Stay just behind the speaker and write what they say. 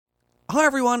Hi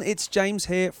everyone, it's James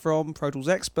here from Pro Tools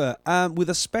Expert with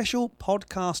a special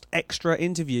podcast extra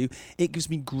interview. It gives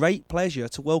me great pleasure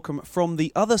to welcome from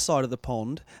the other side of the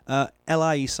pond,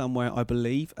 LA somewhere I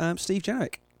believe, Steve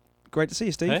Janowick. Great to see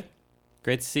you, Steve. Hey,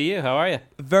 great to see you. How are you?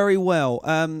 Very well.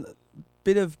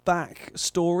 Bit of back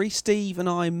story. Steve and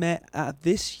I met at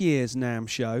this year's NAMM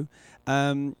show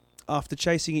after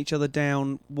chasing each other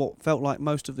down what felt like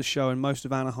most of the show and most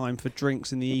of Anaheim for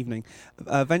drinks in the evening.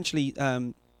 Eventually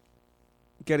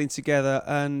getting together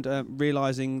and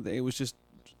realising that it was just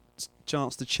a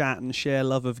chance to chat and share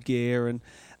love of gear,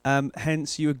 and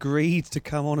hence you agreed to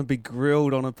come on and be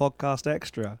grilled on a podcast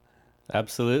extra.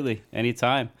 Absolutely.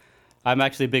 Anytime. I'm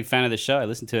actually a big fan of the show. I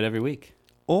listen to it every week.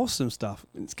 Awesome stuff.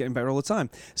 It's getting better all the time.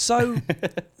 So,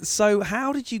 so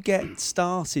how did you get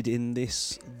started in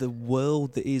the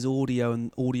world that is audio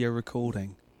and audio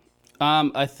recording?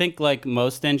 I think like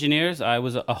most engineers, I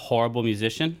was a horrible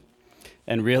musician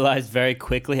and realized very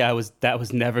quickly that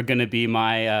was never going to be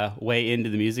my way into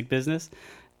the music business.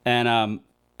 And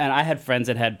I had friends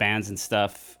that had bands and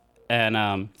stuff, and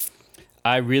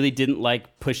I really didn't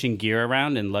like pushing gear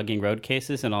around and lugging road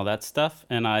cases and all that stuff.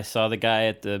 And I saw the guy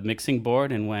at the mixing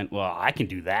board and went, well, I can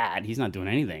do that. He's not doing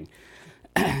anything.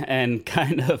 And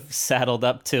kind of saddled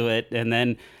up to it, and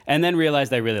then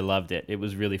realized I really loved it. It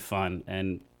was really fun.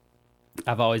 And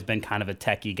I've always been kind of a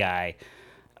techie guy.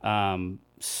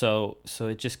 So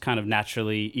it just kind of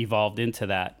naturally evolved into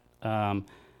that.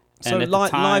 So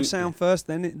live sound first,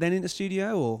 then in the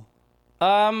studio,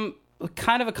 or?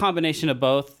 Kind of a combination of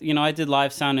both. You know, I did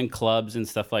live sound in clubs and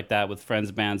stuff like that with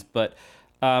friends' bands, but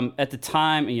at the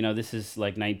time, you know, this is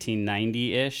like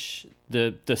 1990-ish,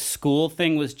 the school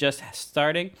thing was just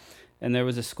starting, and there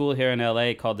was a school here in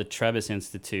LA called the Trebas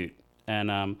Institute,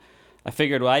 and I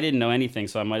figured, well, I didn't know anything,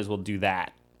 so I might as well do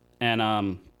that.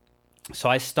 And so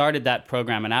I started that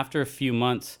program, and after a few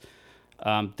months,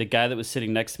 the guy that was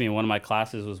sitting next to me in one of my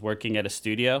classes was working at a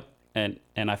studio, and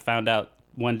I found out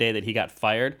one day that he got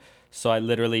fired. So I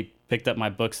literally picked up my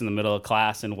books in the middle of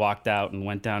class and walked out and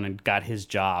went down and got his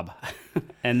job.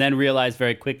 And then realized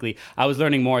very quickly I was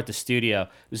learning more at the studio.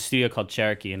 There's a studio called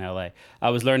Cherokee in LA. I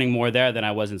was learning more there than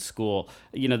I was in school.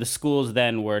 You know, the schools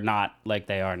then were not like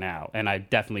they are now. And I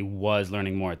definitely was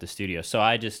learning more at the studio. So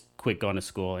I just quit going to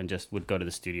school and just would go to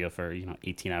the studio for,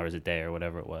 18 hours a day or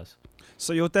whatever it was.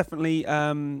 So you're definitely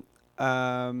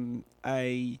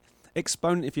a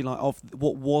exponent, if you like, of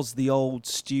what was the old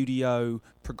studio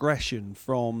progression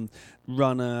from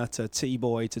runner to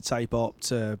T-Boy to tape op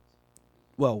to,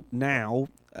 well, now.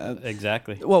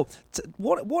 Exactly. Well,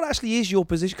 what actually is your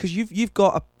position? Because you've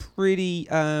got a pretty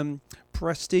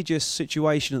prestigious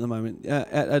situation at the moment,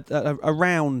 at a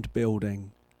round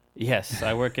building. Yes,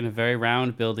 I work in a very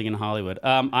round building in Hollywood.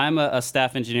 I'm a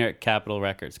staff engineer at Capitol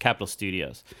Records, Capitol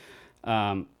Studios,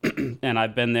 and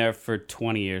I've been there for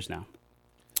 20 years now.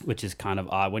 Which is kind of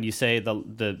odd. When you say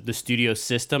the studio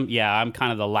system, yeah, I'm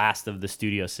kind of the last of the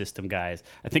studio system guys.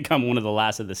 I think I'm one of the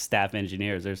last of the staff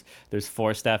engineers. There's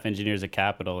 4 staff engineers at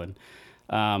Capitol, and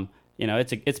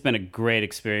it's been a great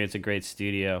experience, a great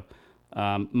studio.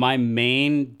 My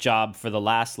main job for the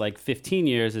last 15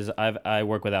 years is I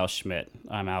work with Al Schmidt.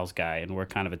 I'm Al's guy, and we're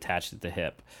kind of attached at the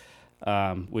hip,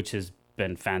 which has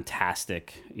been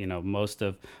fantastic. You know, most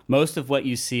of what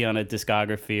you see on a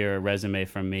discography or a resume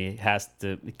from me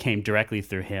came directly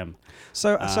through him.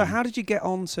 So how did you get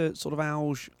onto sort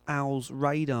of Al's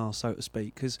radar, so to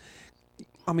speak? Because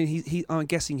I mean, I'm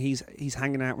guessing he's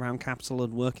hanging out around Capitol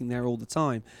and working there all the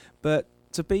time. But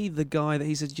to be the guy that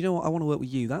he said, you know what, I want to work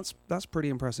with you. That's pretty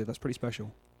impressive. That's pretty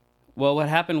special. Well, what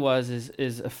happened was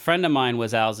a friend of mine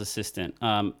was Al's assistant.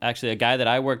 Actually, a guy that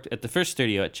I worked at the first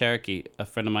studio at Cherokee, a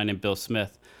friend of mine named Bill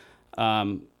Smith.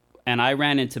 And I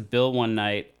ran into Bill one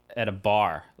night at a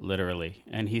bar, literally.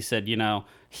 And he said,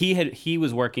 he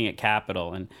was working at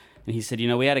Capitol, and he said,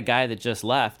 we had a guy that just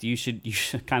left. You should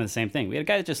kind of the same thing. We had a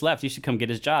guy that just left. You should come get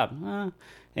his job.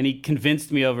 And he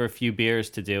convinced me over a few beers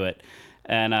to do it.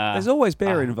 And there's always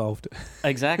beer involved.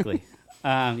 Exactly.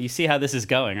 You see how this is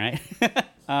going, right?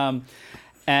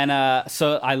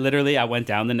 So I went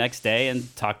down the next day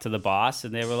and talked to the boss,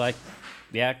 and they were like,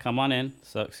 yeah, come on in.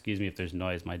 So excuse me if there's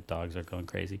noise. My dogs are going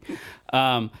crazy.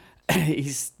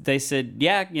 They said,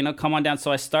 yeah, come on down.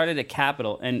 So I started at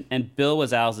Capitol, and Bill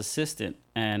was Al's assistant.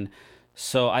 And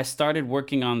so I started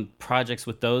working on projects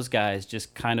with those guys,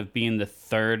 just kind of being the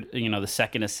the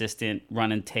second assistant,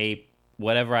 running tape,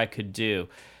 whatever I could do.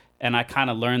 And I kind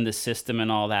of learned the system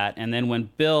and all that. And then when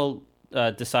Bill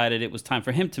decided it was time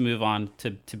for him to move on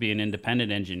to be an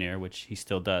independent engineer, which he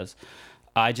still does,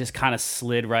 I just kind of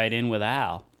slid right in with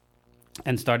Al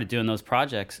and started doing those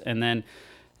projects. And then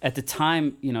at the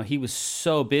time, he was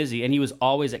so busy, and he was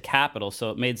always at Capitol, so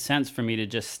it made sense for me to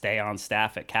just stay on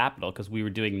staff at Capitol because we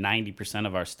were doing 90%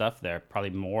 of our stuff there,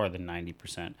 probably more than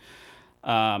 90%.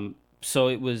 So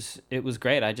it was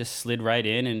great. I just slid right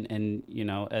in, and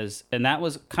that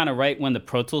was kind of right when the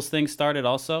Pro Tools thing started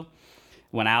also,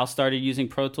 when Al started using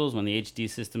Pro Tools, when the HD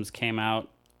systems came out.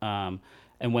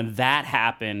 And when that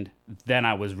happened, then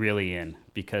I was really in,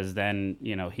 because then,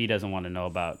 he doesn't want to know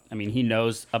about, he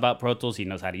knows about Pro Tools, he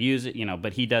knows how to use it,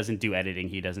 but he doesn't do editing,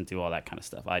 he doesn't do all that kind of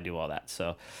stuff. I do all that.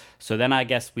 So then I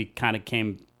guess we kind of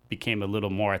became a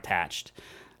little more attached.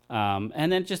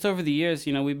 And then just over the years,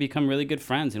 we've become really good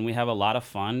friends, and we have a lot of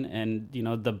fun. And,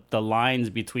 the lines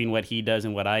between what he does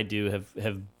and what I do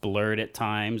have blurred at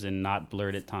times and not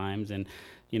blurred at times. And,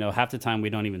 half the time we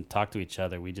don't even talk to each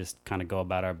other. We just kind of go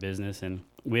about our business, and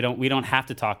we don't have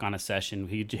to talk on a session.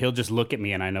 He'll just look at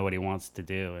me and I know what he wants to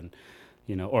do, and,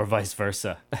 or vice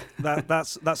versa.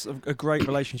 That's a great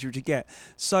relationship to get.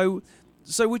 So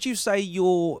would you say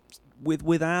you're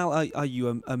with Al? Are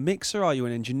you a mixer? Are you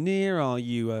an engineer? Are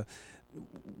you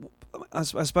I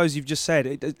suppose you've just said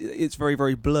it's very,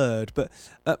 very blurred. But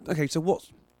okay, so what?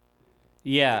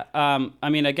 Yeah,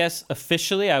 I guess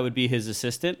officially I would be his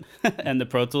assistant and the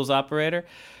Pro Tools operator.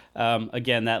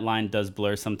 Again, that line does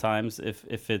blur sometimes.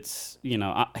 If it's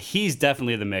he's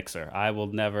definitely the mixer. I will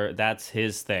never. That's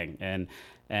his thing,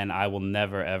 and I will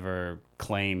never ever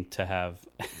claim to have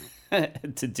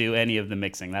to do any of the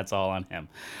mixing. That's all on him,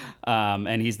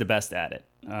 and he's the best at it.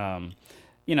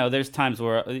 There's times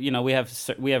where we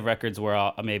have records where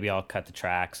I'll cut the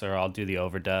tracks or I'll do the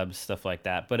overdubs, stuff like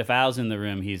that. But if Al's in the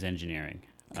room, he's engineering.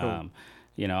 Cool.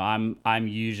 I'm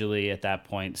usually at that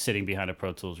point sitting behind a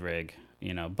Pro Tools rig.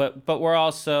 But we're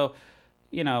also,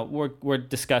 we're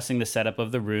discussing the setup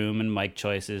of the room and mic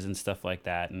choices and stuff like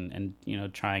that, and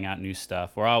trying out new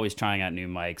stuff. We're always trying out new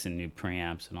mics and new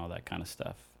preamps and all that kind of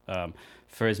stuff.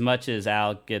 For as much as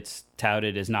Al gets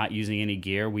touted as not using any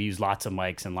gear, we use lots of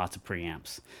mics and lots of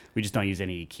preamps. We just don't use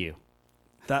any EQ.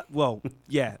 I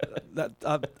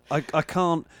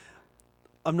can't.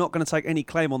 I'm not going to take any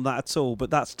claim on that at all, but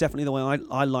that's definitely the way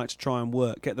I like to try and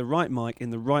work. Get the right mic in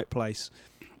the right place,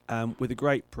 with a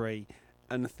great pre,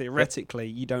 and theoretically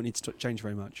you don't need to change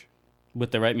very much.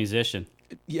 With the right musician.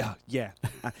 Yeah.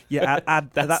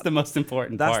 That's the most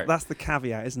important part. That's the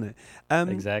caveat, isn't it?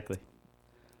 Exactly.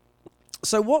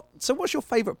 So what's your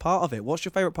favourite part of it? What's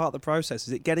your favourite part of the process?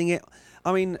 Is it getting it?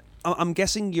 I'm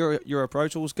guessing you're a Pro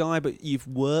Tools guy, but you've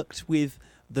worked with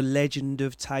the legend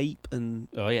of tape and.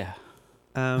 Oh yeah.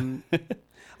 I'm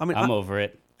over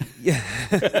it. Yeah.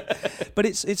 But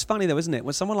it's funny though, isn't it?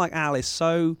 When someone like Al is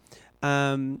so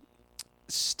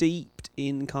steeped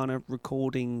in kind of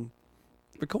recording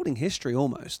history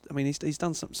almost. He's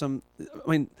done some.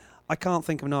 I can't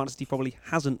think of an artist he probably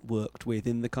hasn't worked with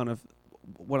in the kind of.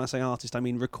 When I say artist, I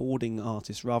mean recording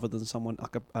artist rather than someone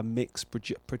like a mix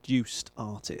produced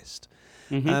artist.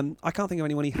 Mm-hmm. I can't think of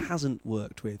anyone he hasn't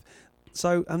worked with.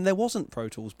 So, and there wasn't Pro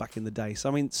Tools back in the day.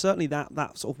 So, certainly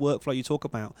that sort of workflow you talk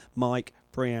about, mic,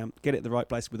 preamp, get it in the right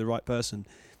place with the right person,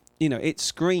 it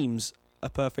screams a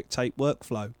perfect tape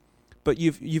workflow. But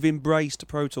you've embraced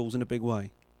Pro Tools in a big way.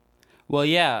 Well,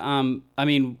 yeah.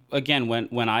 Again,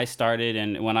 when I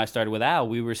started with Al,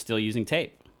 we were still using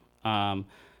tape.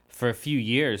 For a few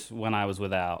years when I was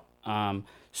with Al.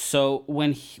 So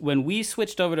when we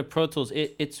switched over to Pro Tools,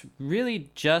 it's really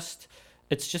just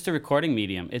a recording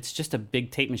medium. It's just a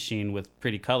big tape machine with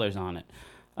pretty colors on it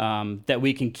that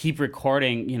we can keep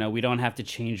recording. We don't have to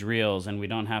change reels, and we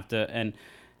don't have to.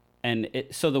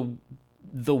 So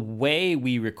the way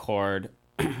we record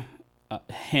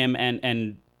him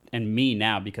and me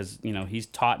now, because he's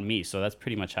taught me, so that's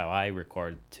pretty much how I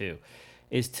record too,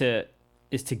 is to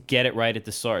get it right at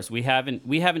the source. We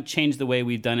haven't changed the way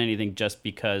we've done anything just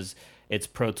because it's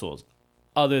Pro Tools,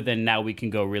 other than now we can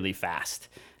go really fast,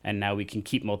 and now we can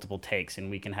keep multiple takes,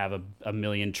 and we can have a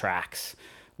million tracks,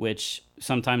 which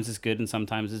sometimes is good and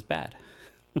sometimes is bad.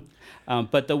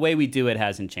 But the way we do it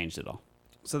hasn't changed at all.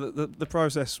 So the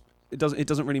process, it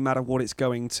doesn't really matter what it's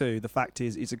going to. The fact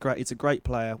is, it's a great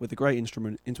player with a great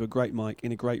instrument into a great mic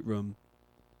in a great room.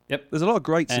 Yep. There's a lot of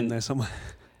greats in there somewhere.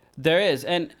 There is,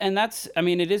 and that's,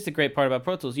 it is the great part about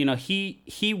Pro Tools.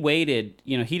 He waited,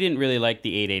 he didn't really like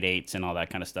the 888s and all that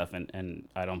kind of stuff, and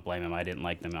I don't blame him. I didn't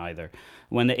like them either.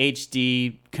 When the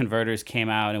HD converters came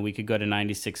out and we could go to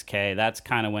 96K, that's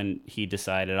kind of when he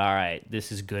decided, all right,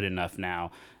 this is good enough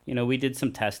now. We did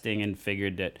some testing and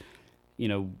figured that,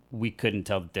 we couldn't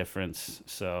tell the difference.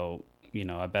 So,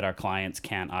 I bet our clients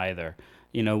can't either.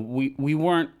 We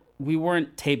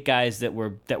weren't tape guys that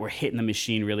were hitting the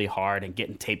machine really hard and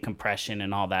getting tape compression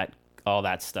and all that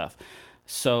stuff.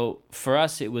 So for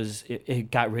us,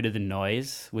 it got rid of the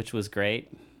noise, which was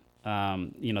great.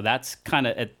 That's kind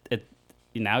of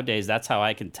nowadays, that's how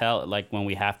I can tell. Like when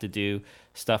we have to do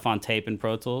stuff on tape in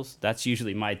Pro Tools, that's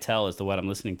usually my tell as to what I'm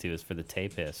listening to is for the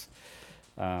tape hiss.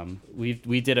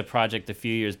 We did a project a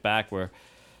few years back where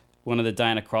one of the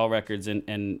Diana Krall records,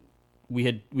 and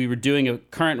we were doing a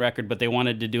current record, but they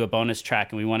wanted to do a bonus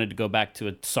track, and we wanted to go back to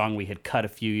a song we had cut a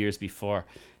few years before,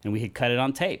 and we had cut it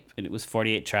on tape, and it was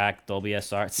 48 track Dolby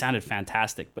SR. It sounded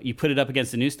fantastic, but you put it up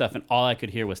against the new stuff, and all I could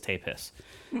hear was tape hiss,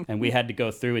 and we had to go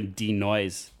through and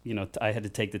denoise. I had to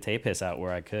take the tape hiss out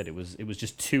where I could. It was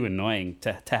just too annoying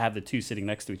to have the two sitting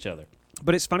next to each other.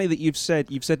 But it's funny that you've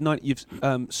stressed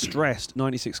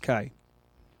 96K.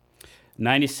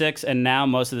 96, and now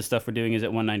most of the stuff we're doing is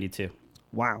at 192.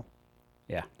 Wow.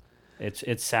 Yeah,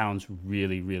 it sounds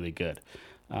really, really good.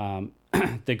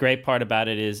 The great part about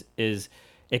it is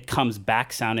it comes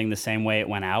back sounding the same way it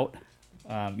went out.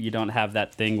 You don't have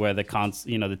that thing where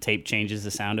the tape changes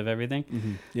the sound of everything.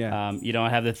 Mm-hmm. Yeah. You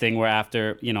don't have the thing where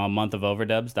after a month of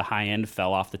overdubs, the high end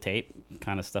fell off the tape,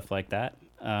 kind of stuff like that.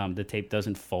 The tape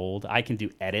doesn't fold. I can do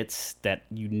edits that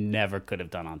you never could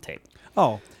have done on tape.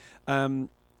 Oh,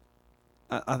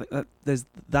 I think that there's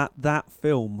that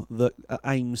film that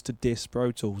aims to diss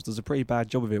Pro Tools does a pretty bad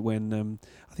job of it when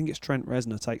I think it's Trent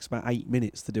Reznor takes about 8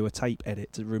 minutes to do a tape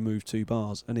edit to remove 2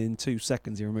 bars, and in 2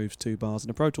 seconds he removes 2 bars in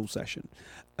a Pro Tools session.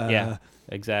 Yeah,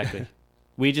 exactly.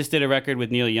 We just did a record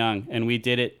with Neil Young, and we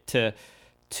did it to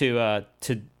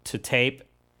tape,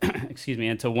 excuse me,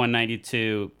 and to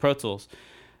 192 Pro Tools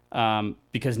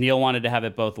because Neil wanted to have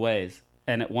it both ways.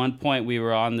 And at one point we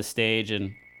were on the stage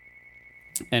and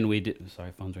we did.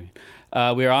 Sorry, phone's ringing.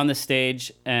 We were on the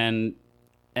stage and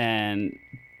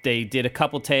they did a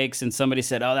couple takes, and somebody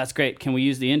said, "Oh, that's great. Can we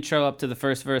use the intro up to the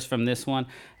first verse from this one,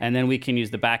 and then we can use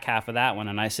the back half of that one?"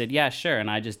 And I said, "Yeah, sure." And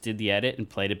I just did the edit and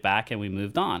played it back, and we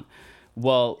moved on.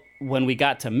 Well, when we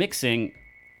got to mixing,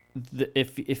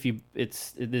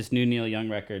 it's this new Neil Young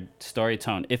record,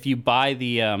 Storytone. If you buy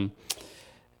the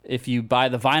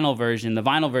vinyl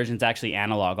version's actually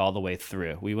analog all the way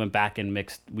through. We went back and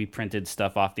we printed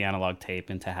stuff off the analog tape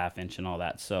into 1/2 inch and all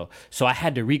that. So I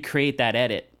had to recreate that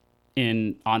edit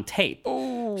on tape.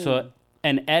 Ooh. So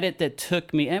an edit that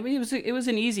took me, and it was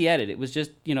an easy edit. It was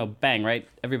just, bang, right?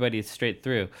 Everybody straight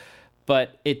through.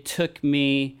 But it took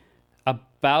me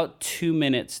about 2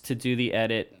 minutes to do the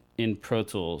edit in Pro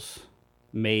Tools,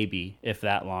 maybe, if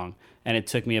that long. And it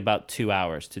took me about 2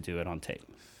 hours to do it on tape.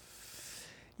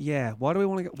 Yeah, why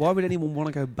would anyone want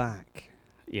to go back?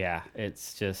 Yeah,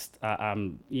 it's just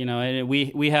and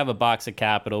we have a box at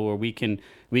Capitol where we can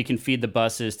feed the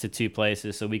buses to 2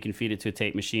 places, so we can feed it to a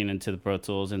tape machine and to the Pro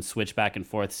Tools and switch back and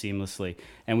forth seamlessly.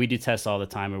 And we do tests all the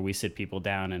time where we sit people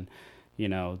down and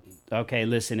okay,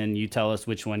 listen, and you tell us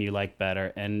which one you like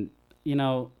better. And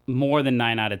more than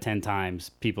 9 out of 10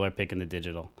 times people are picking the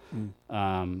digital.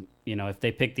 If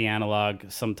they pick the analog,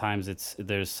 sometimes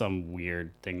there's some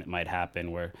weird thing that might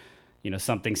happen where,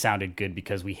 something sounded good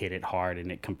because we hit it hard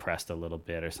and it compressed a little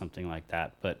bit or something like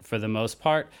that. But for the most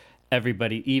part,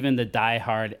 everybody, even the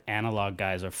diehard analog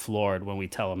guys, are floored when we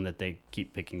tell them that they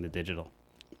keep picking the digital.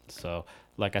 So,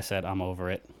 like I said, I'm over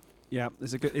it. Yeah,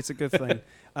 it's a good thing.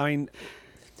 I mean,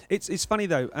 it's funny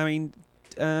though. I mean,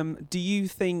 do you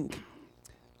think?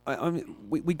 I mean,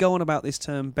 we go on about this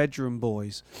term bedroom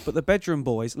boys, but the bedroom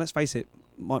boys, let's face it,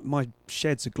 my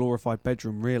shed's a glorified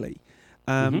bedroom, really.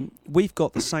 We've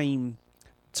got the same,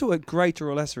 to a greater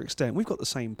or lesser extent, we've got the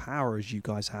same power as you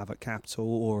guys have at Capitol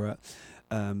or at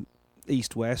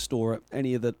East West or at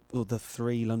any of the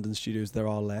 3 London studios there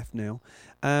are left now.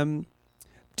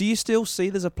 Do you still see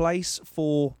there's a place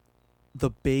for the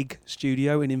big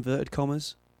studio in inverted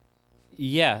commas?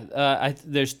 Yeah,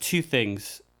 there's 2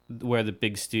 things where the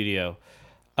big studio.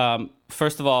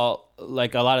 First of all,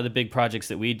 like a lot of the big projects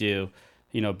that we do,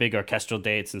 big orchestral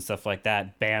dates and stuff like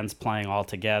that, bands playing all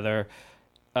together,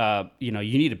 you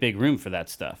need a big room for that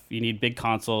stuff. You need big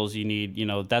consoles. You need,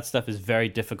 that stuff is very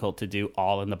difficult to do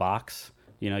all in the box.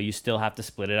 You still have to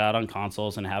split it out on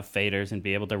consoles and have faders and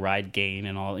be able to ride gain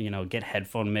and all, get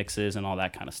headphone mixes and all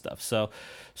that kind of stuff. So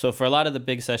for a lot of the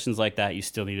big sessions like that, you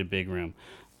still need a big room.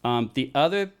 The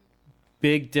other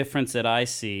big difference that I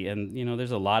see, and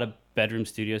there's a lot of bedroom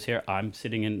studios here. I'm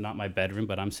sitting in, not my bedroom,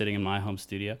 but I'm sitting in my home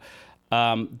studio.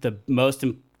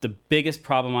 The biggest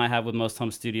problem I have with most home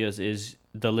studios is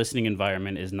the listening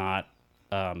environment is not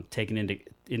taken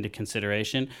into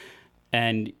consideration,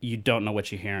 and you don't know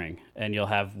what you're hearing, and you'll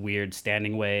have weird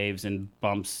standing waves and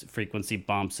bumps, frequency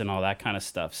bumps, and all that kind of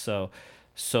stuff. So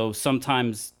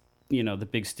sometimes the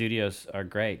big studios are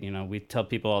great. We tell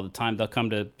people all the time, they'll come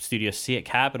to Studio C at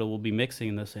Capitol, we'll be mixing,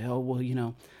 and they'll say, oh, well,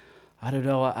 I don't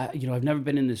know, I've never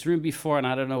been in this room before, and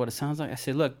I don't know what it sounds like. I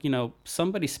say, look,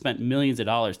 somebody spent millions of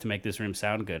dollars to make this room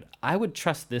sound good. I would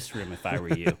trust this room if I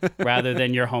were you, rather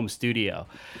than your home studio.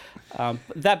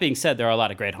 That being said, there are a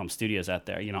lot of great home studios out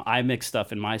there. I mix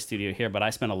stuff in my studio here, but I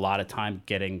spent a lot of time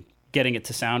getting it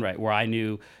to sound right, where I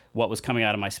knew what was coming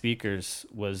out of my speakers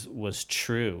was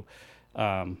true.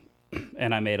 And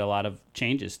I made a lot of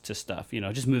changes to stuff,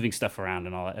 just moving stuff around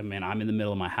and all that. I mean, I'm in the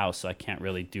middle of my house, so I can't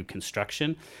really do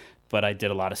construction, but I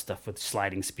did a lot of stuff with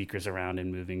sliding speakers around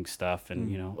and moving stuff, and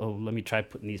let me try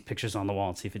putting these pictures on the wall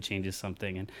and see if it changes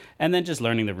something, and then just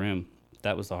learning the room.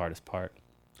 That was the hardest part.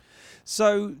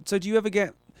 So do you ever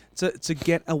get to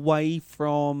get away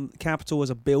from Capitol as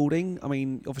a building? I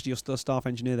mean, obviously you're still a staff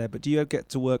engineer there, but do you ever get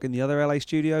to work in the other LA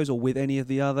studios or with any of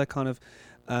the other kind of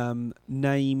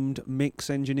named mix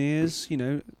engineers?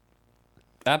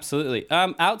 Absolutely.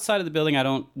 Outside of the building, I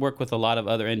don't work with a lot of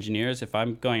other engineers. If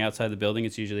I'm going outside the building,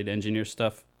 it's usually to engineer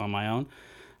stuff on my own.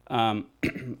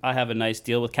 I have a nice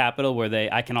deal with Capitol where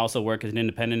I can also work as an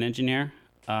independent engineer.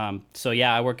 So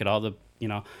yeah, I work at all the,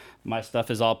 my stuff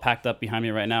is all packed up behind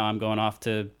me right now. I'm going off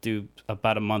to do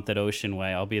about a month at Ocean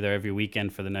Way. I'll be there every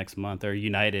weekend for the next month, or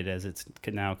United as it's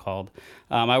now called.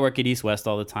 I work at East West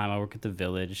all the time. I work at the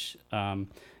Village.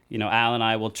 Al and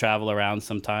I will travel around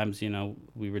sometimes.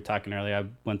 We were talking earlier, I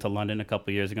went to London a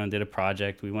couple of years ago and did a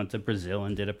project. We went to Brazil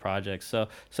and did a project. So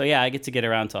yeah, I get to get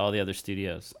around to all the other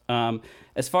studios.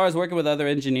 As far as working with other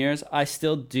engineers, I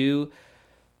still do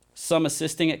some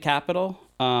assisting at Capitol,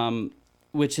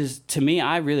 which is, to me,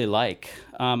 I really like.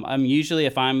 I'm usually,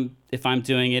 if I'm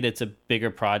doing it, it's a bigger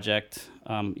project.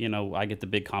 I get the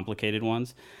big complicated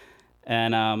ones.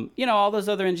 And, all those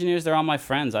other engineers, they're all my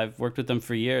friends. I've worked with them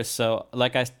for years. So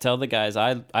like I tell the guys,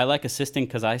 I like assisting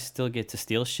because I still get to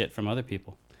steal shit from other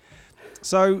people.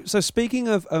 So speaking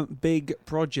of big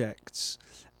projects,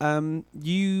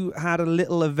 you had a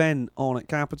little event on at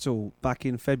Capitol back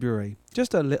in February.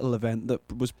 Just a little event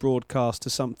that was broadcast to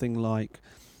something like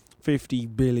 50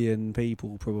 billion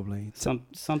people, probably.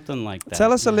 Something like that.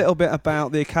 Tell us a little bit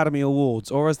about the Academy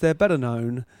Awards, or as they're better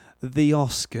known, the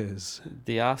Oscars.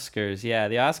 The Oscars, yeah.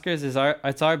 The Oscars is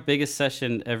our biggest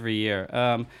session every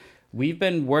year. We've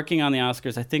been working on the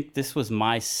Oscars. I think this was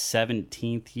my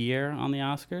 17th year on the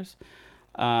Oscars.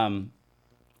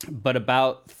 But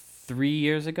about 3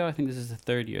 years ago, I think this is the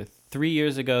third year. 3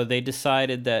 years ago, they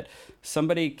decided that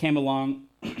somebody came along,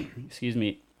 excuse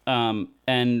me,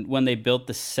 and when they built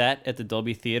the set at the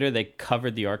Dolby Theater, they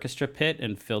covered the orchestra pit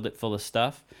and filled it full of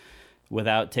stuff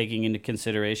without taking into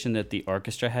consideration that the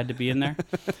orchestra had to be in there.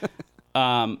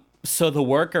 So the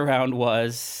workaround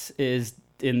is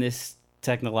in this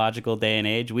technological day and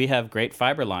age, we have great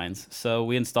fiber lines. So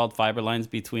we installed fiber lines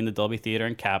between the Dolby Theater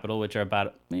and Capitol, which are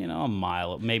about a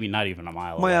mile, maybe not even a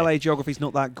mile My away. LA geography's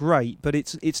not that great, but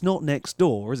it's not next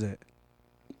door, is it?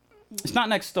 It's not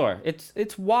next door. It's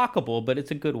walkable, but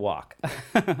it's a good walk.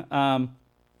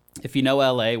 If you know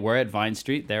LA, we're at Vine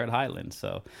Street, they're at Highland,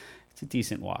 so it's a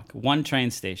decent walk. One train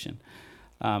station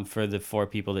for the 4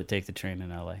 people that take the train in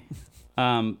LA.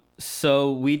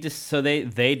 So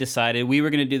they decided we were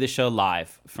going to do the show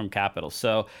live from Capitol.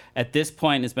 So at this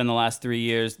point, it's been the last 3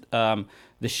 years. The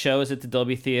show is at the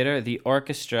Dolby Theater. The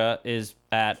orchestra is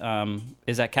at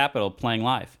Capitol playing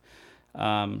live.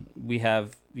 We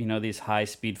have these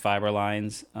high-speed fiber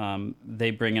lines.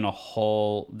 They bring in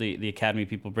the Academy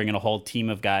people bring in a whole team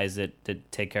of guys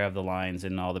that take care of the lines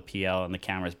and all the PL and the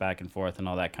cameras back and forth and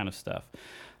all that kind of stuff.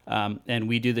 And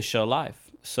we do the show live.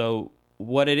 So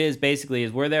what it is basically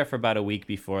is we're there for about a week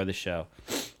before the show.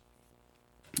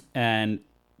 And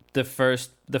the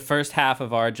first half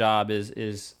of our job is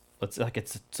it's like a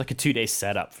 2-day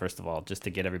setup, first of all, just to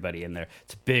get everybody in there.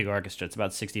 It's a big orchestra. It's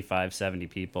about 65, 70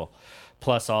 people,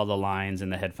 plus all the lines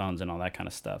and the headphones and all that kind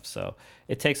of stuff. So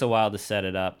it takes a while to set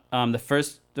it up. The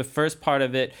first part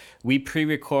of it, we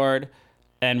pre-record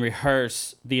and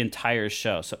rehearse the entire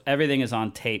show. So everything is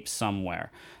on tape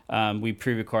somewhere. We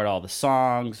pre-record all the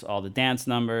songs, all the dance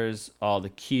numbers, all the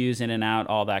cues in and out,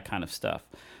 all that kind of stuff.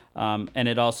 And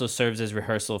it also serves as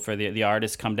rehearsal for the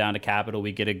artists come down to Capitol.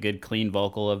 We get a good clean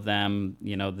vocal of them,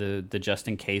 the just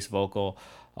in case vocal,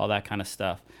 all that kind of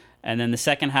stuff. And then the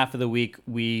second half of the week,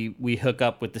 we hook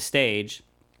up with the stage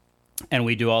and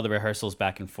we do all the rehearsals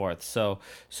back and forth. So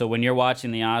when you're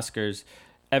watching the Oscars,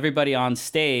 everybody on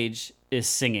stage is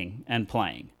singing and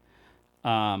playing.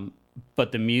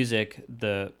 But the music,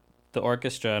 the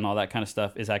orchestra and all that kind of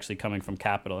stuff is actually coming from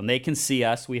Capitol. And they can see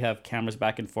us. We have cameras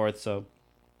back and forth, so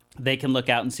they can look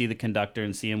out and see the conductor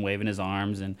and see him waving his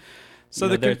arms. And So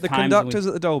You know, there the are times when conductors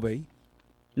at the Dolby,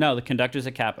 no, the conductor's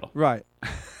at Capitol. right?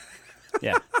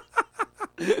 Yeah.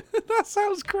 That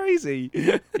sounds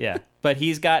crazy. Yeah, but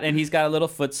he's got a little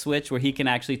foot switch where he can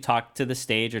actually talk to the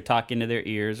stage or talk into their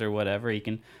ears or whatever. He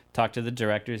can talk to the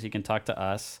directors. He can talk to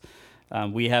us.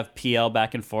 We have PL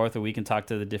back and forth, or we can talk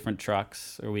to the different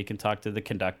trucks, or we can talk to the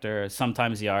conductor, or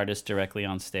sometimes the artist directly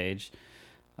on stage.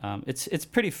 It's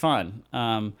pretty fun.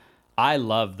 I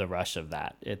love the rush of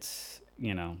that. It's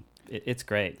it's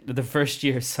great. The first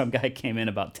year, some guy came in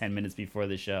about 10 minutes before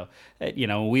the show.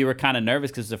 We were kind of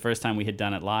nervous because it's the first time we had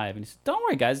done it live. And he said, "Don't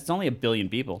worry, guys. It's only 1 billion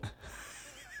people."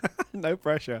 No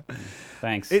pressure.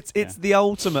 Thanks. It's the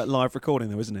ultimate live recording,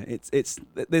 though, isn't it? It's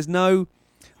there's no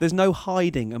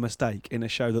hiding a mistake in a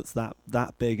show that's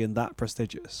that big and that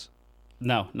prestigious.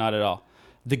 No, not at all.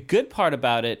 The good part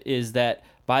about it is that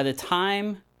by the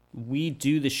time we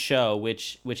do the show,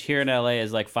 which here in LA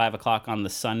is like 5 o'clock on the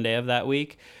Sunday of that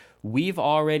week, we've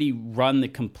already run the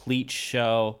complete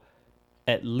show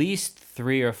at least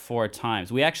 3 or 4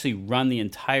 times. We actually run the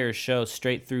entire show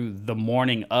straight through the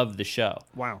morning of the show.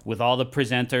 Wow. With all the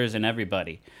presenters and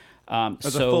everybody.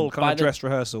 As a full kind of dress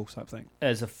rehearsal type thing.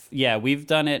 We've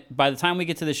done it. By the time we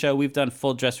get to the show, we've done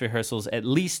full dress rehearsals, at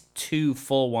least 2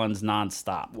 full ones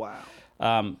nonstop.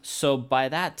 Wow. So by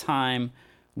that time,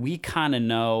 we kind of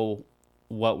know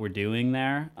what we're doing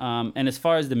there. And as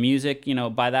far as the music,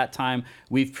 by that time,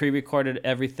 we've pre-recorded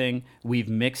everything. We've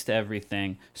mixed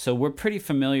everything. So we're pretty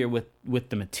familiar with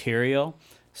the material.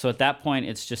 So at that point,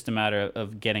 it's just a matter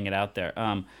of getting it out there.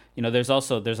 There's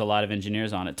a lot of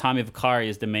engineers on it. Tommy Vicari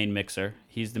is the main mixer.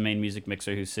 He's the main music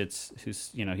mixer he's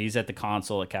at the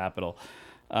console at Capitol.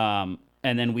 And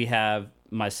then we have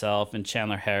myself and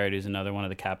Chandler Harrod, who's another one of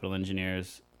the Capitol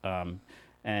engineers,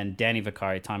 and Danny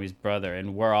Vicari, Tommy's brother,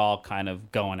 and we're all kind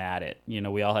of going at it.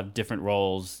 We all have different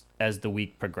roles as the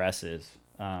week progresses.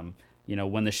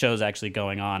 When the show's actually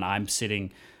going on, I'm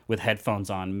sitting with headphones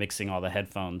on, mixing all the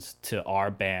headphones to our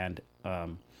band,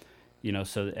 and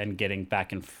getting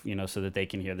back and so that they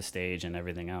can hear the stage and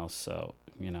everything else. So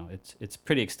it's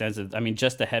pretty extensive. I mean,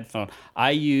 just the headphone.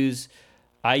 I use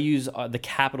the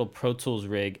Capitol Pro Tools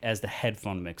rig as the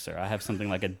headphone mixer. I have something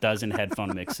like a dozen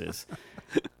headphone mixes.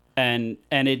 And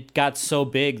it got so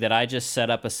big that I just set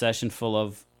up a session full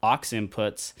of aux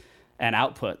inputs and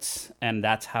outputs, and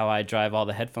that's how I drive all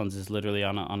the headphones, is literally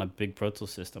on a big Pro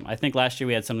Tools system. I think last year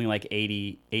we had something like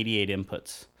 88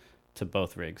 inputs to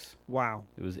both rigs. Wow.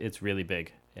 It's really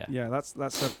big. Yeah. Yeah, that's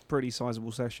a pretty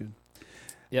sizable session.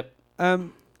 Yep.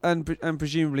 And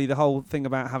presumably the whole thing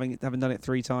about having done it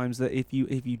 3 times, that if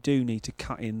you do need to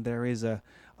cut in, there is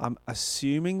I'm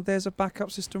assuming there's a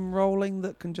backup system rolling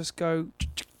that can just go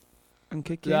and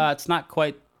kick in. It's not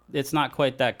quite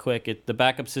that quick. The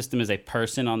backup system is a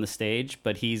person on the stage,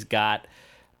 but he's got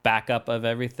backup of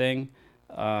everything.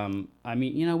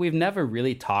 We've never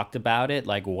really talked about it,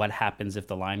 like what happens if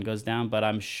the line goes down, but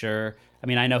I'm sure,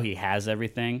 I know he has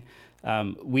everything.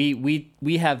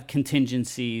 We have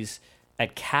contingencies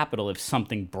at Capitol if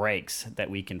something breaks that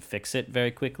we can fix it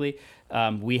very quickly.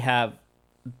 We have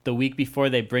the week before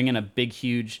they bring in a big,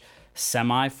 huge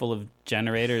semi full of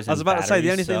generators. I was about to say,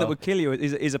 the only thing that would kill you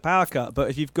is a power cut, but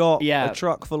if you've got a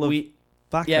truck full of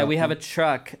backup. Yeah, we have a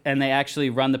truck, and they actually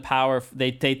run the power.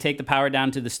 They take the power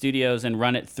down to the studios and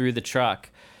run it through the truck.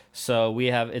 So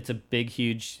it's a big,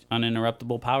 huge,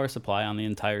 uninterruptible power supply on the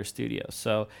entire studio.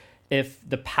 So if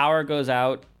the power goes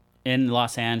out in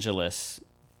Los Angeles,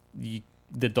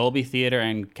 the Dolby Theater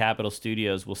and Capitol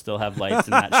Studios will still have lights,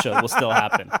 and that show will still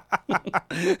happen.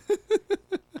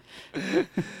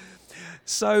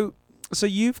 So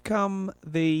you've come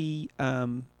the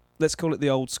let's call it the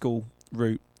old school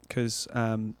route, because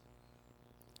I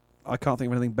can't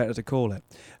think of anything better to call it.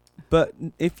 But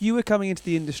if you were coming into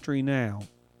the industry now,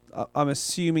 I'm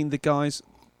assuming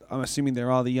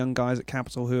there are the young guys at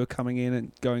Capitol who are coming in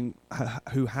and going,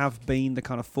 who have been the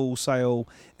kind of Full Sail,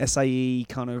 SAE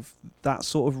kind of that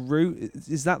sort of route.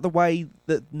 Is that the way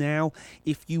that now,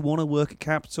 if you want to work at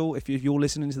Capitol, if you're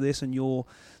listening to this and you're,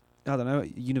 I don't know,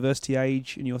 university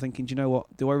age, and you're thinking, do you know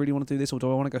what, do I really want to do this, or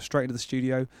do I want to go straight into the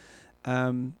studio?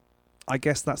 I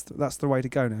guess that's the way to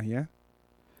go now, yeah?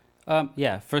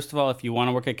 Yeah, first of all, if you want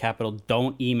to work at Capitol,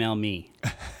 don't email me,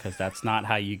 because that's not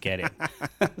how you get it.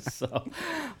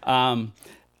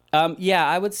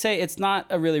 I would say it's not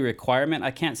a really requirement.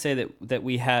 I can't say that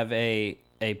we have a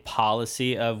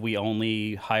policy of we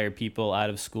only hire people out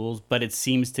of schools, but it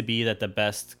seems to be that the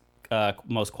best,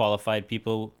 most qualified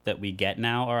people that we get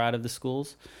now are out of the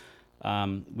schools.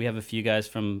 We have a few guys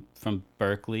from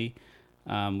Berkeley.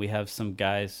 We have some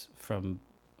guys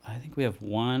I think we have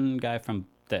one guy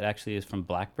that actually is from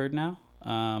Blackbird now.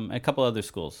 a couple other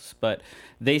schools, but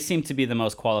they seem to be the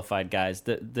most qualified guys.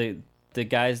 The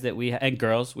guys that and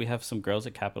girls, we have some girls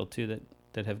at Capitol too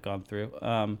that have gone through,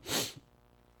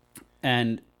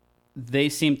 and they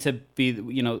seem to be,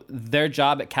 their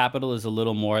job at Capitol is a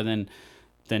little more than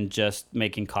just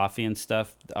making coffee and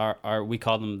stuff. We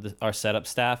call them our setup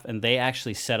staff, and they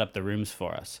actually set up the rooms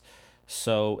for us.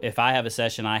 So if I have a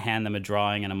session, I hand them a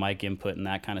drawing and a mic input and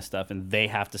that kind of stuff, and they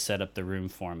have to set up the room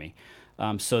for me.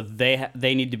 So they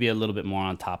need to be a little bit more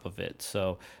on top of it.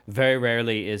 So very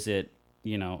rarely is it,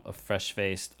 a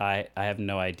fresh-faced, I have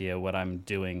no idea what I'm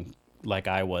doing like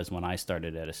I was when I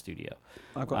started at a studio.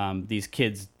 These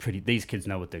kids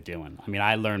know what they're doing. I mean,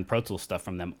 I learn Pro Tools stuff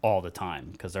from them all the time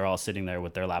because they're all sitting there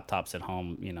with their laptops at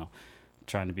home,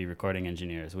 trying to be recording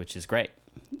engineers, which is great,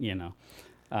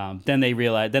 Then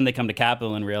they come to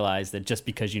Capitol and realize that just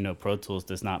because you know Pro Tools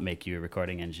does not make you a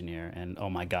recording engineer. And oh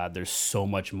my God, there's so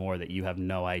much more that you have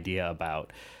no idea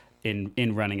about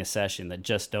in running a session, that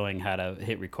just knowing how to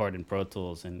hit record in Pro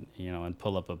Tools and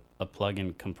pull up a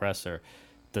plug-in compressor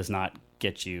does not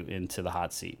get you into the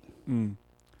hot seat. Mm.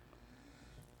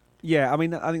 Yeah, I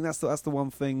mean, I think that's the one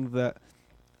thing that,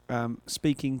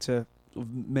 speaking to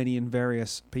many and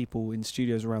various people in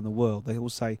studios around the world, they all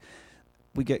say,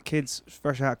 we get kids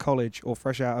fresh out of college or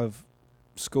fresh out of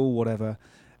school, whatever,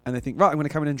 and they think, right, I'm going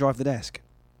to come in and drive the desk.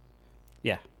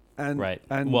 Yeah, right.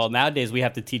 And well, nowadays we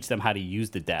have to teach them how to use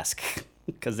the desk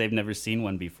because they've never seen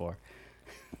one before.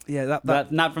 Yeah,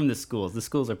 that not from the schools. The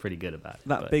schools are pretty good about it.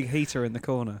 That big heater in the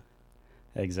corner.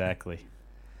 Exactly.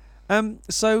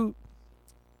 So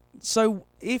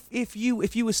if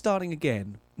you were starting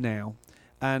again now,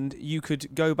 and you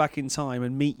could go back in time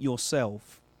and meet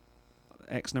yourself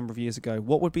X number of years ago,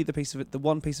 what would be the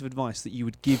one piece of advice that you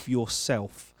would give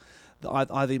yourself? That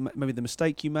either maybe the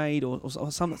mistake you made or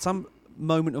some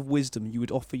moment of wisdom you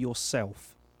would offer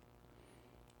yourself.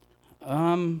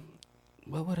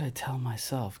 What would I tell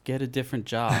myself? Get a different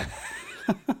job.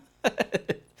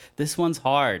 This one's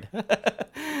hard.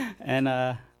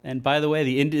 And by the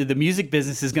way, the music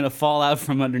business is going to fall out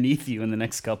from underneath you in the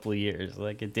next couple of years,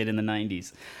 like it did in the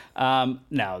 90s.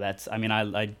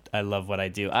 I love what I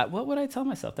do. What would I tell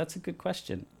myself? That's a good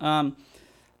question.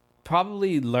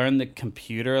 Probably learn the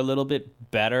computer a little bit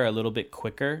better, a little bit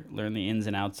quicker, learn the ins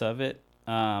and outs of it.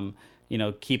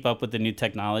 Keep up with the new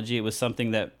technology. It was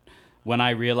something that when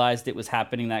I realized it was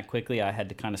happening that quickly, I had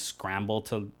to kind of scramble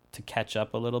to catch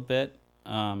up a little bit.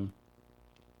 But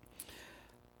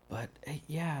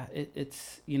yeah,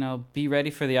 it's be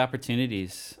ready for the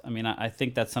opportunities. I mean, I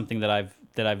think that's something that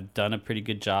I've done a pretty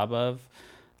good job of.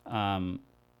 You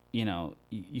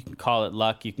can call it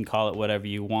luck, you can call it whatever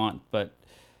you want, but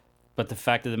the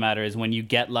fact of the matter is, when you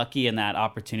get lucky and that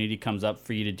opportunity comes up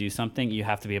for you to do something, you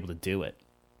have to be able to do it.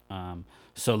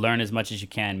 So learn as much as you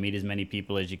can, meet as many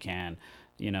people as you can.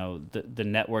 The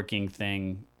networking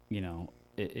thing,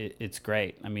 it's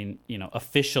great. I mean,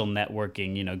 official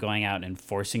networking, going out and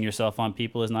forcing yourself on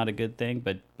people is not a good thing,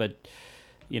 but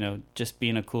just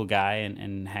being a cool guy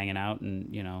and hanging out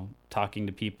and, talking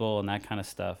to people and that kind of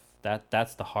stuff,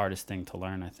 that's the hardest thing to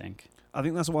learn, I think. I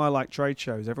think that's why I like trade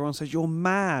shows. Everyone says you're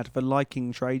mad for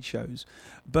liking trade shows,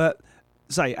 but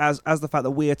say as the fact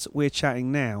that we're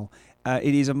chatting now,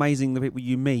 it is amazing the people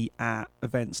you meet at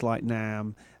events like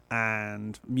NAMM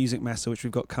and Music Messe, which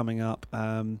we've got coming up.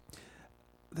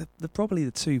 They're probably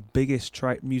the two biggest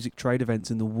music trade events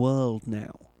in the world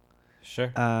now.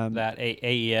 Sure. That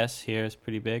AES here is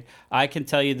pretty big. I can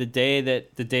tell you the day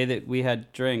that we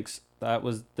had drinks, that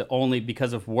was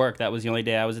because of work, that was the only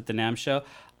day I was at the NAMM show.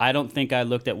 I don't think I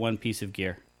looked at one piece of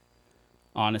gear.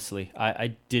 Honestly,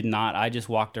 I did not. I just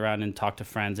walked around and talked to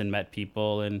friends and met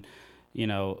people and,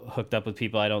 hooked up with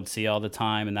people I don't see all the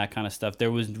time and that kind of stuff.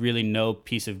 There was really no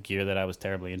piece of gear that I was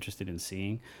terribly interested in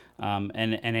seeing.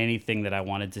 And anything that I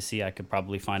wanted to see, I could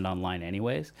probably find online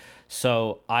anyways.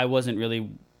 So I wasn't really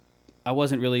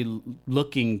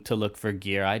looking to look for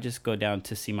gear. I just go down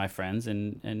to see my friends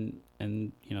and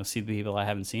see the people I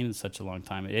haven't seen in such a long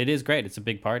time. It is great. It's a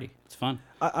big party. It's fun.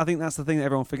 I think that's the thing that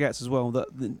everyone forgets as well,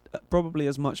 that probably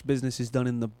as much business is done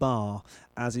in the bar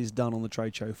as is done on the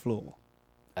trade show floor.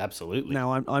 Absolutely.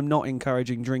 Now, I'm not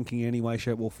encouraging drinking in any way,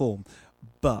 shape, or form,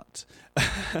 but...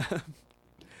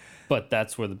 But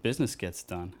that's where the business gets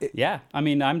done. Yeah. I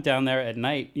mean, I'm down there at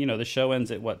night. The show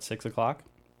ends at, 6 o'clock?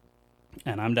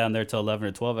 And I'm down there till 11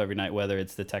 or 12 every night, whether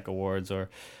it's the Tech Awards or,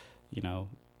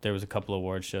 there was a couple of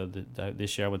award shows.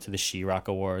 This year I went to the She-Rock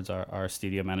Awards. Our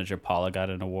studio manager, Paula, got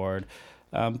an award.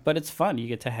 But it's fun. You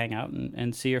get to hang out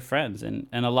and see your friends. And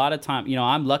a lot of time,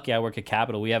 I'm lucky I work at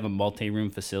Capitol. We have a multi-room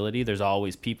facility. There's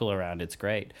always people around. It's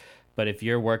great. But if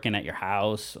you're working at your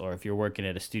house or if you're working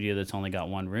at a studio that's only got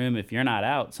one room, if you're not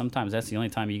out, sometimes that's the only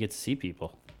time you get to see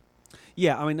people.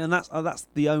 Yeah, I mean, and that's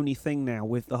the only thing now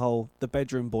with the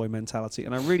bedroom boy mentality.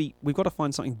 And we've got to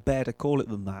find something better to call it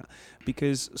than that,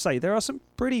 because there are some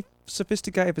pretty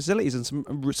sophisticated facilities and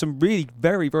some really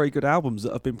very, very good albums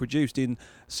that have been produced in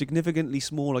significantly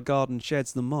smaller garden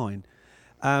sheds than mine.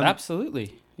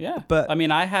 Absolutely, yeah. But I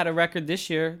mean, I had a record this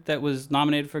year that was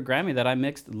nominated for a Grammy that I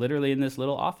mixed literally in this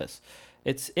little office.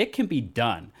 It can be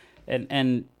done,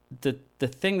 and the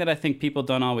thing that I think people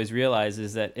don't always realize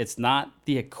is that it's not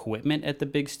the equipment at the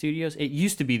big studios. It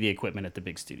used to be the equipment at the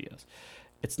big studios.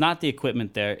 It's not the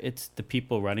equipment there. It's the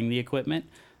people running the equipment.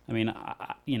 I mean,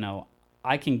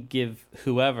 I can give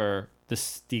whoever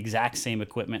the exact same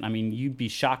equipment. I mean, you'd be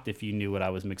shocked if you knew what I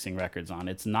was mixing records on.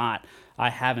 It's not. I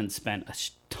haven't spent a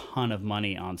ton of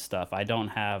money on stuff. I don't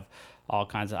have all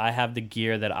kinds of. I have the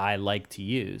gear that I like to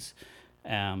use.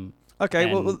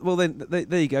 Okay, well then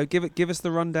there you go. Give us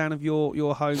the rundown of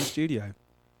your home studio.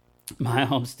 My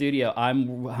home studio.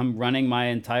 I'm running my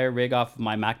entire rig off of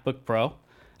my MacBook Pro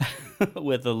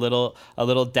with a little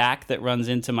DAC that runs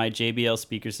into my JBL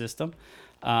speaker system.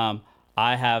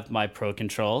 I have my Pro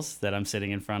controls that I'm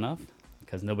sitting in front of,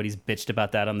 because nobody's bitched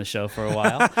about that on the show for a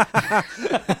while.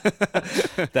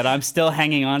 That I'm still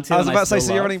hanging on to. I was about to say,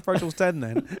 so you're running Pro Tools 10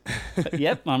 then?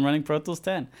 Yep, I'm running Pro Tools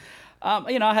 10.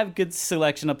 I have a good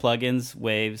selection of plugins,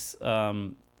 waves,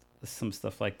 some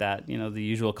stuff like that. The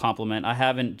usual complement. I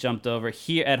haven't jumped over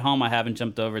here at home. I haven't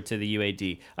jumped over to the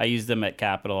UAD. I use them at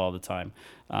Capitol all the time,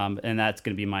 and that's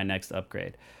going to be my next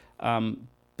upgrade.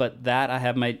 But that I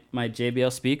have my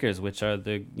JBL speakers, which are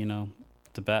the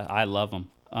best. I love them.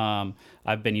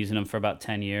 I've been using them for about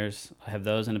 10 years. I have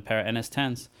those and a pair of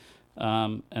NS10s.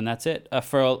 And that's it.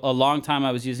 For a long time,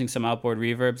 I was using some outboard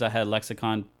reverbs. I had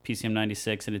Lexicon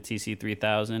PCM96 and a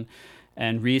TC3000.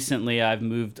 And recently, I've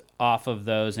moved off of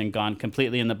those and gone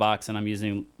completely in the box, and I'm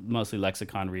using mostly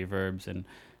Lexicon reverbs and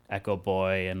Echo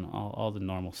Boy and all the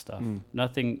normal stuff.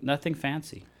 Nothing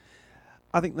fancy.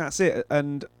 I think that's it.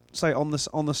 And say on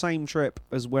the same trip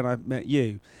as when I met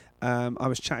you, I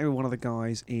was chatting with one of the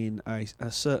guys in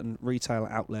a certain retail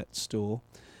outlet store.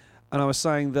 And I was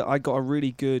saying that I got a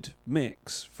really good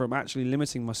mix from actually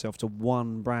limiting myself to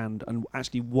one brand and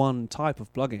actually one type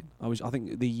of plugin. I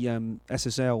think the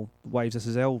SSL Waves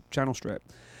SSL channel strip.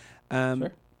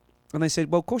 Sure. And they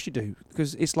said, well, of course you do,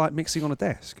 because it's like mixing on a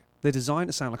desk. They're designed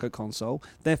to sound like a console.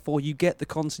 Therefore, you get the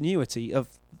continuity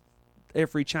of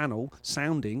every channel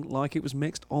sounding like it was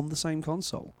mixed on the same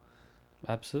console.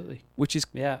 Absolutely. Which is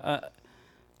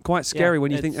quite scary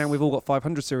when you think now we've all got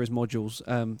 500 series modules.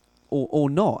 Or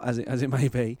not, as it may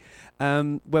be,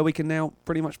 where we can now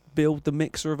pretty much build the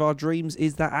mixer of our dreams.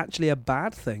 Is that actually a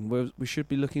bad thing? Where we should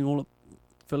be looking all at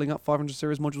filling up 500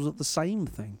 series modules at the same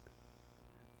thing?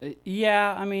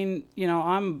 Yeah, I mean,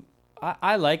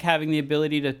 I like having the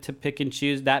ability to pick and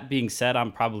choose. That being said,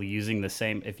 I'm probably using the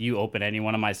same. If you open any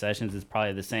one of my sessions, it's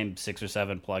probably the same 6 or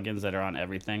 7 plugins that are on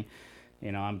everything.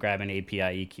 I'm grabbing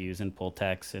API EQs and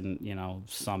Pultecs and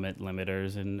Summit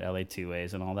limiters and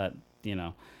LA2As and all that.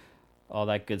 All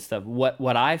that good stuff.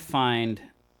 What I find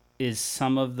is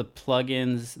some of the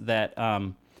plugins that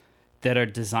are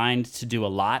designed to do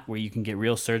a lot, where you can get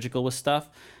real surgical with stuff,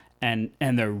 and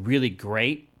they're really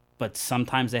great, but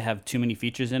sometimes they have too many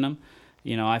features in them.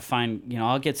 I find,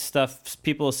 I'll get stuff,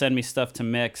 people will send me stuff to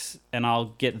mix, and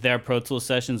I'll get their Pro Tools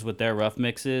sessions with their rough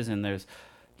mixes, and there's,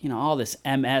 all this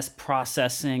MS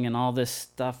processing and all this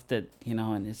stuff that,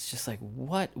 and it's just like,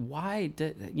 why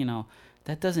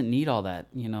that doesn't need all that.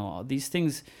 These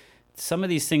things, some of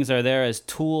these things are there as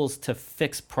tools to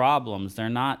fix problems. They're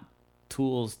not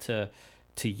tools to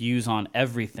use on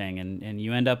everything, and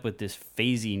you end up with this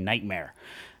phasey nightmare.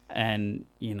 And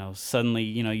suddenly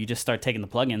you just start taking the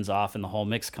plugins off, and the whole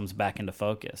mix comes back into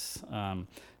focus.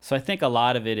 So I think a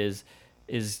lot of it is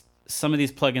some of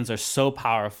these plugins are so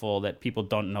powerful that people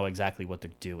don't know exactly what they're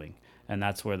doing. And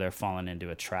that's where they're falling into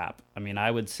a trap. I mean,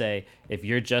 I would say if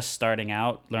you're just starting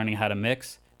out learning how to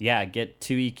mix, get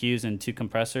 2 EQs and 2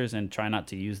 compressors and try not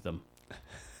to use them.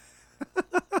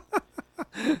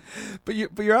 But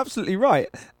you're absolutely right.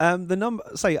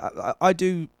 I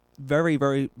do very,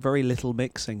 very, very little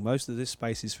mixing. Most of this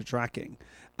space is for tracking,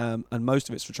 and most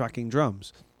of it's for tracking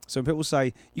drums. So when people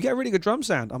say, you get a really good drum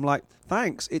sound, I'm like,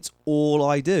 thanks, it's all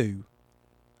I do.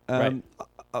 Right.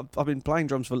 I've been playing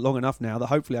drums for long enough now that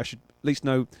hopefully I should at least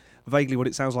know vaguely what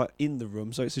it sounds like in the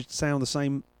room, so it should sound the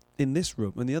same in this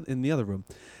room and in the other room.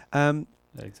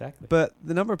 Exactly. But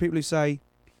the number of people who say,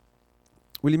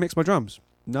 will you mix my drums?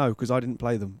 No, because I didn't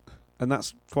play them. And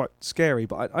that's quite scary,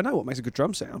 but I know what makes a good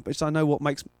drum sound, but I know what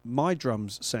makes my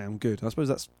drums sound good. And I suppose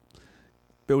that's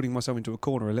building myself into a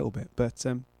corner a little bit, but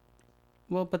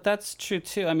Well, but that's true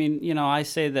too. I mean, I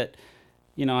say that,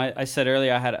 I said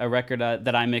earlier I had a record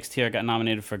that I mixed here, got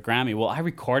nominated for a Grammy. Well, I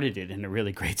recorded it in a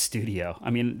really great studio. I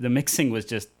mean, the mixing was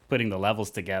just putting the levels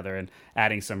together and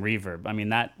adding some reverb. I mean,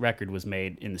 that record was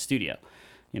made in the studio.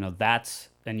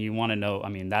 And you want to know, I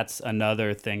mean, that's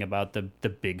another thing about the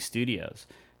big studios.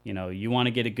 You want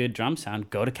to get a good drum sound,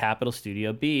 go to Capitol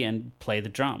Studio B and play the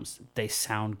drums. They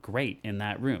sound great in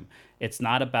that room. It's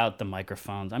not about the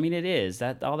microphones. I mean, it is.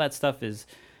 That all that stuff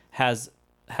has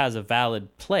a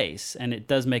valid place, and it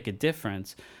does make a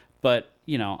difference. But,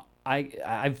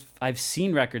 I've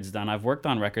seen records done. I've worked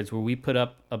on records where we put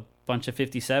up a bunch of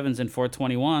 57s and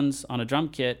 421s on a drum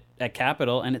kit at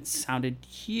Capitol, and it sounded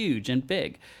huge and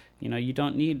big. You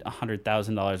don't need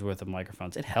 $100,000 worth of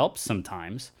microphones. It helps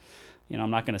sometimes. I'm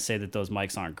not going to say that those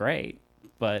mics aren't great,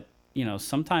 but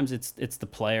sometimes it's the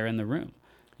player in the room.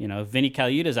 If Vinny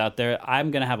Colaiuta's out there, I'm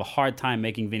going to have a hard time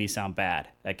making Vinny sound bad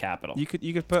at Capitol. You could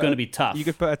put it's going to be tough. You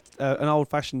could put an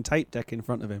old-fashioned tape deck in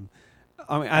front of him.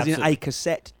 I mean, as Absolutely. in a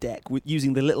cassette deck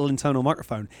using the little internal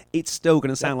microphone. It's still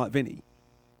going to sound like Vinny.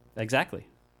 Exactly,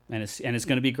 and it's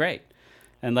going to be great.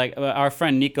 And like our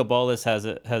friend Nico Bolas has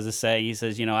a say. He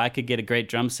says, I could get a great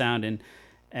drum sound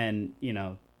and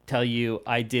tell you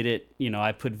I did it.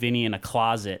 I put Vinny in a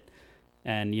closet.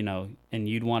 And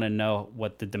you'd want to know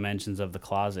what the dimensions of the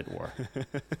closet were.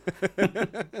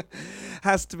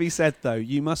 Has to be said, though,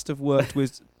 you must have worked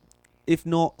with, if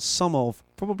not some of,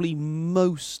 probably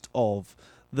most of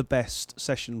the best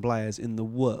session players in the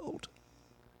world.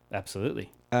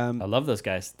 Absolutely. I love those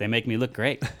guys. They make me look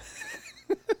great.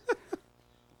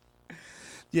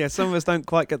 Yeah, some of us don't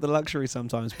quite get the luxury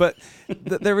sometimes, but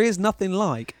there is nothing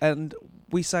like, and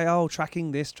we say,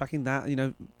 tracking this, tracking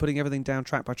that, putting everything down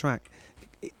track by track.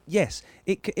 Yes,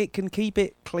 it can keep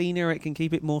it cleaner, it can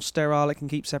keep it more sterile, it can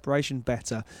keep separation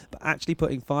better, but actually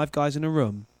putting 5 guys in a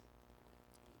room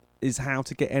is how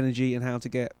to get energy and how to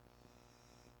get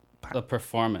the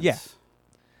performance. Yeah.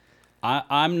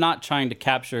 I'm not trying to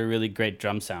capture a really great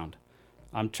drum sound.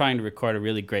 I'm trying to record a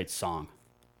really great song.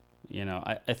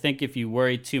 I think if you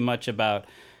worry too much about,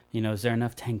 is there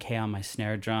enough 10K on my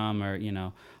snare drum, or,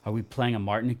 are we playing a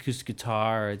Martin acoustic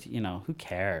guitar, or, who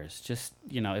cares? Just,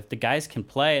 if the guys can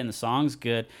play and the song's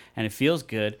good and it feels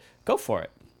good, go for it.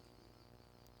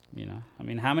 I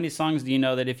mean, how many songs do you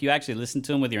know that if you actually listen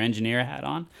to them with your engineer hat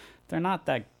on, they're not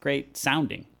that great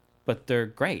sounding, but they're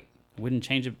great. Wouldn't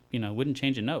change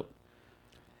a note.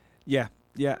 Yeah,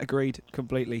 agreed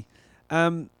completely.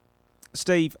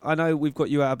 Steve, I know we've got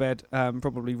you out of bed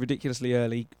probably ridiculously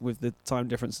early with the time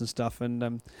difference and stuff,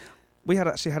 and we had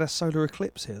a solar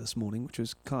eclipse here this morning, which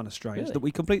was kind of strange, really? that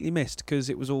we completely missed because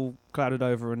it was all clouded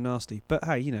over and nasty. But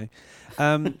hey,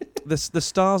 the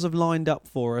stars have lined up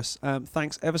for us.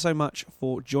 Thanks ever so much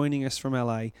for joining us from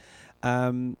LA.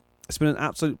 It's been an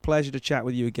absolute pleasure to chat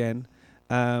with you again.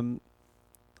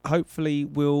 Hopefully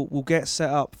we'll get set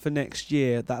up for next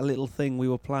year, that little thing we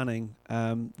were planning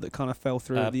that kind of fell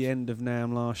through at the end of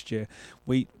NAMM last year.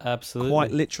 We absolutely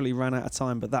quite literally ran out of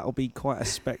time, but that will be quite a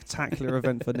spectacular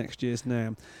event for next year's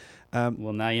NAMM.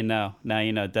 Well, now you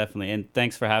know, definitely. And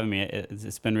thanks for having me.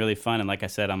 It's been really fun. And like I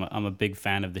said, I'm a big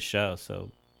fan of the show, so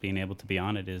being able to be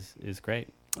on it is great.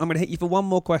 I'm going to hit you for one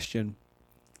more question.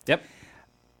 Yep.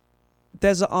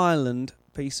 Desert Island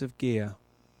piece of gear.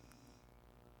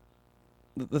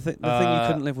 The thing you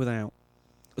couldn't live without.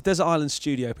 Desert Island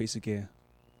studio piece of gear.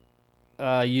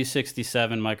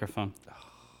 U67 microphone.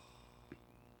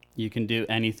 You can do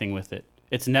anything with it.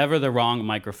 It's never the wrong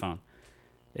microphone.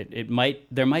 There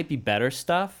might be better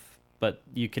stuff, but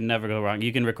you can never go wrong.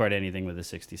 You can record anything with a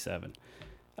 67.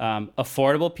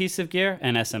 Affordable piece of gear,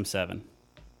 and SM7.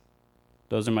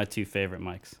 Those are my 2 favorite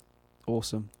mics.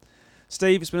 Awesome.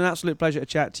 Steve, it's been an absolute pleasure to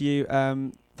chat to you.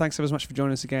 Thanks ever so much for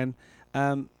joining us again.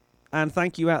 And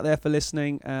thank you out there for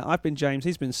listening. I've been James,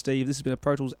 he's been Steve. This has been a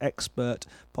Pro Tools Expert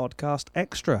Podcast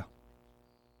Extra.